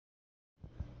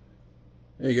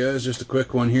Hey guys, just a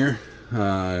quick one here.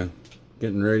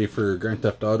 Getting ready for Grand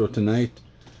Theft Auto tonight.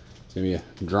 It's gonna be a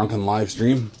drunken live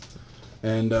stream,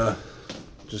 and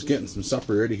just getting some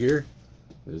supper ready here.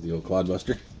 There's the old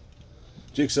clodbuster.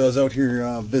 Jigsaw's out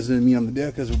here visiting me on the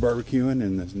deck as we're barbecuing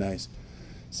in this nice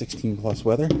 16 plus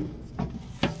weather.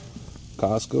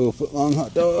 Costco foot-long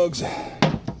hot dogs,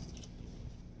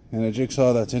 and a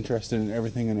Jigsaw that's interested in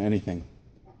everything and anything.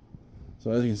 So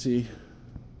as you can see,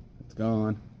 it's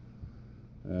gone.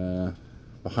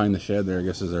 Behind the shed there, I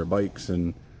guess, is our bikes,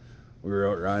 and we were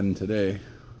out riding today,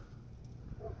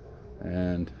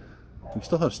 and we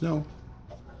still have snow.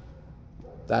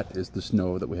 That is the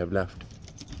snow that we have left.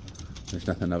 There's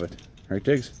nothing of it. Right,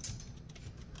 Jigs?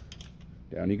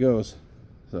 Down he goes.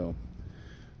 So,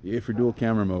 yay for dual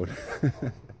camera mode.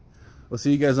 We'll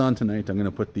see you guys on tonight. I'm going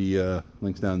to put the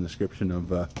links down in the description of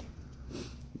the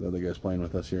other guys playing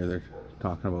with us here. They're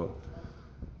talking about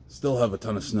still have a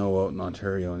ton of snow out in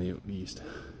Ontario and the east,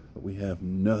 but we have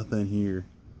nothing here.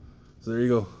 So there you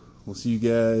go. We'll see you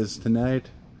guys tonight.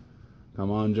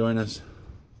 Come on, join us,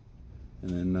 and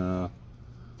then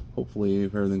hopefully,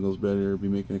 if everything goes better, I'll be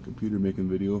making a computer making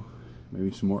video,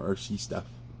 maybe some more RC stuff.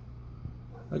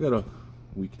 I got a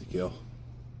week to kill.